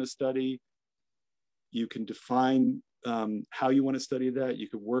what you want to study. You can define how you want to study that. You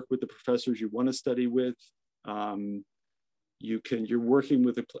can work with the professors you want to study with. You're working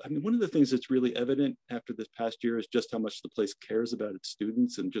with, I mean, one of the things that's really evident after this past year is just how much the place cares about its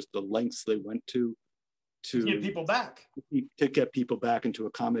students and just the lengths they went to get people back, to get people back and to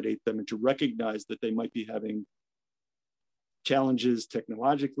accommodate them and to recognize that they might be having challenges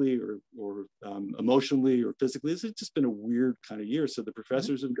technologically or emotionally or physically. It's just been a weird kind of year. So the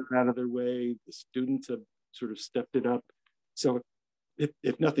professors have gone out of their way. The students have sort of stepped it up. So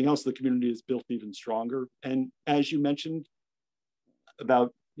if nothing else, the community is built even stronger. And as you mentioned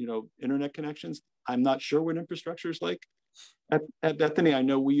about, you know, internet connections, I'm not sure what infrastructure is like. At Bethany, I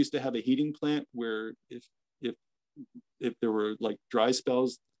know we used to have a heating plant where if there were like dry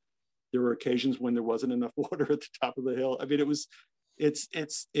spells, there were occasions when there wasn't enough water at the top of the hill. I mean, it's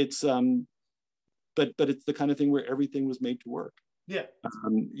the kind of thing where everything was made to work. Yeah.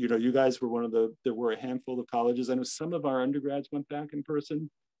 You know, you guys were there were a handful of colleges. I know some of our undergrads went back in person,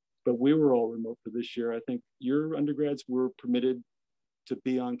 but we were all remote for this year. I think your undergrads were permitted to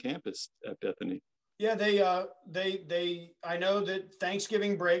be on campus at Bethany. Yeah, I know that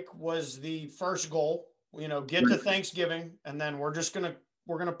Thanksgiving break was the first goal, you know, get to Thanksgiving, and then we're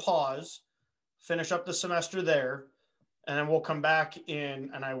going to pause, finish up the semester there, and then we'll come back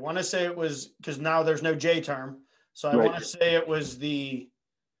in. And I want to say it was, because now there's no J term. So I want to say it was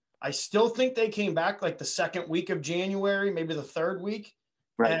I still think they came back like the second week of January, maybe the third week.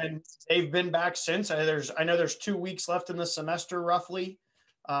 Right. And they've been back since. I know there's 2 weeks left in the semester roughly.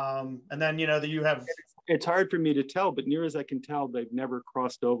 And then, you know, you have. It's hard for me to tell, but near as I can tell, they've never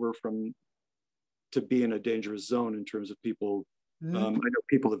crossed over to be in a dangerous zone in terms of people. I know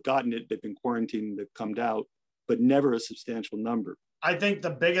people have gotten it, they've been quarantined, they've come out, but never a substantial number. I think the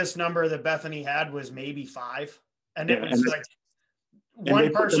biggest number that Bethany had was maybe 5. And it was like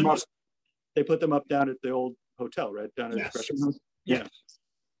one person was. They put them up down at the old hotel, right? Down at the freshman house.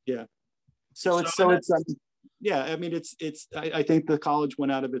 Yeah. So it's I mean, I think the college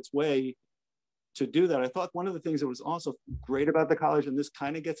went out of its way to do that. I thought one of the things that was also great about the college, and this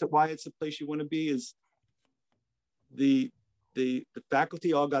kind of gets at why it's a place you want to be, is the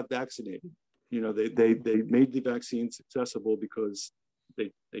faculty all got vaccinated. You know, they made the vaccines accessible because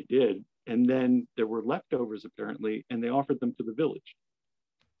they did. And then there were leftovers apparently, and they offered them to the village.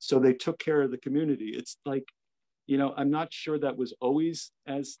 So they took care of the community. It's like, you know, I'm not sure that was always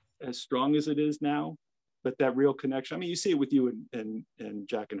as strong as it is now, but that real connection. I mean, you see it with you and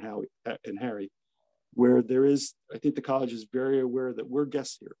Jack and Howie and Harry, where there is, I think the college is very aware that we're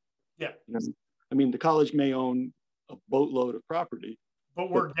guests here. Yeah. You know, I mean, the college may own a boatload of property, but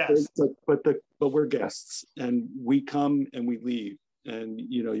we're guests. But we're guests, and we come and we leave. And,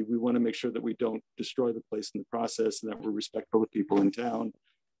 you know, we want to make sure that we don't destroy the place in the process, and that we're respectful of people in town.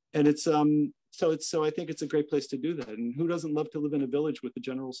 And it's so I think it's a great place to do that. And who doesn't love to live in a village with a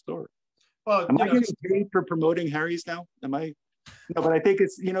general store? Well, Am I getting paid for promoting Harry's now? Am I? No, but I think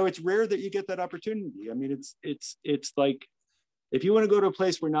it's, you know, it's rare that you get that opportunity. I mean, it's like, if you want to go to a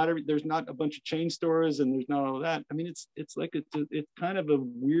place where there's not a bunch of chain stores and there's not all of that. I mean, it's kind of a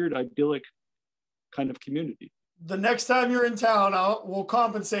weird, idyllic kind of community. The next time you're in town, we'll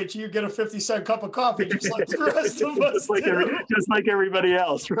compensate you. Get a 50-cent cup of coffee, just like the rest of us just like everybody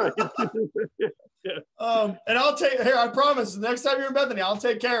else, right? Yeah. And I'll take here. I promise. The next time you're in Bethany, I'll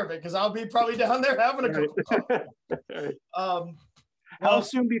take care of it because I'll be probably down there having a cup of coffee. How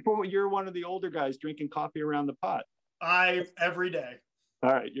soon before you're one of the older guys drinking coffee around the pot? Every day. All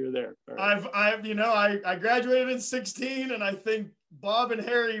right, you're there. All right. I graduated in 16, and I think Bob and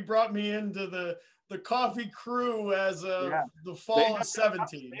Harry brought me into the coffee crew as the fall of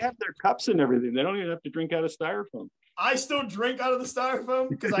 17. They have their cups and everything. They don't even have to drink out of styrofoam. I still drink out of the styrofoam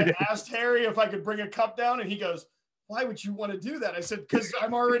because I asked Harry if I could bring a cup down, and he goes, "Why would you want to do that?" I said, "Because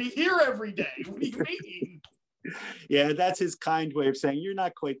I'm already here every day. What do you mean?" Yeah, that's his kind way of saying you're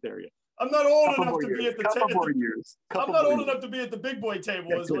not quite there yet. I'm not old enough to be at the couple more years. I'm not old enough to be at the big boy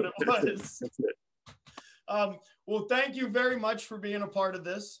table, is what it was. That's it. Well, thank you very much for being a part of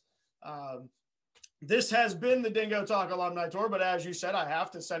this. This has been the Dingo Talk Alumni Tour, but as you said, I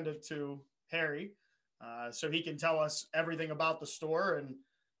have to send it to Harry so he can tell us everything about the store. And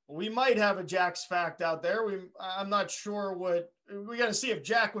we might have a Jack's fact out there. I'm not sure we got to see if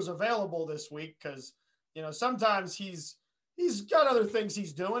Jack was available this week because, you know, sometimes he's got other things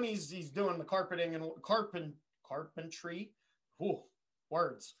he's doing. He's doing the carpeting and carpentry. Ooh,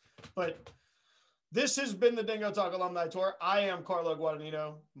 words. But this has been the Dingo Talk Alumni Tour. I am Carlo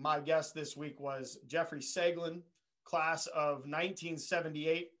Guadagnino. My guest this week was Jeffrey Seglin, class of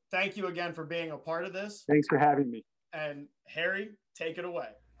 1978. Thank you again for being a part of this. Thanks for having me. And Harry, take it away.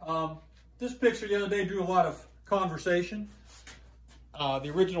 This picture the other day drew a lot of conversation. The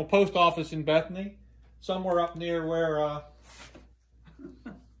original post office in Bethany, somewhere up near where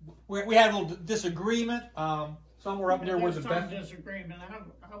we had a little disagreement. Somewhere up near where the disagreement.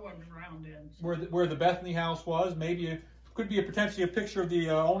 I wasn't around then. So. Where the Bethany house was. Maybe it could be potentially a picture of the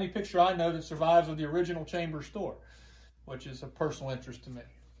only picture I know that survives of the original Chamber store, which is of personal interest to me.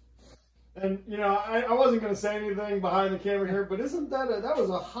 And, you know, I wasn't going to say anything behind the camera here, but isn't that was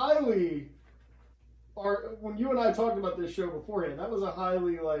a highly, when you and I talked about this show beforehand, that was a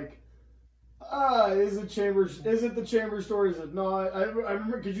highly, like, is it the Chamber store, is it not? I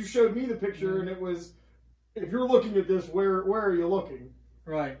remember, because you showed me the picture, and it was, if you're looking at this, where are you looking?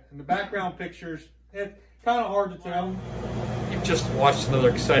 Right. And the background pictures, it's kind of hard to tell. You've just watched another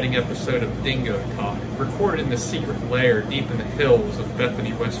exciting episode of Dingo Talk, recorded in the secret lair deep in the hills of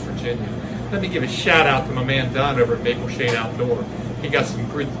Bethany, West Virginia. Let me give a shout out to my man Don over at Maple Shade Outdoor. He's got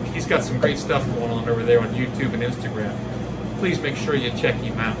some great stuff going on over there on YouTube and Instagram. Please make sure you check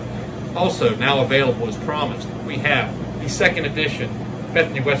him out. Also, now available as promised, we have the second edition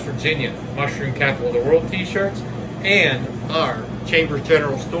Bethany, West Virginia Mushroom Capital of the World t-shirts and our Chambers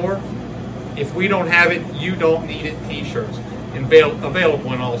General Store. If we don't have it, you don't need it t-shirts. And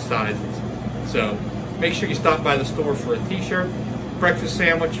available in all sizes. So make sure you stop by the store for a t-shirt, breakfast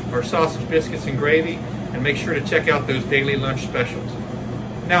sandwich, our sausage biscuits and gravy, and make sure to check out those daily lunch specials.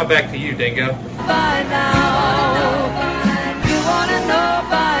 Now back to you, Dingo. By now, you wanna know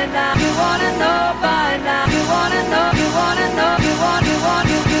by now, you wanna know by now.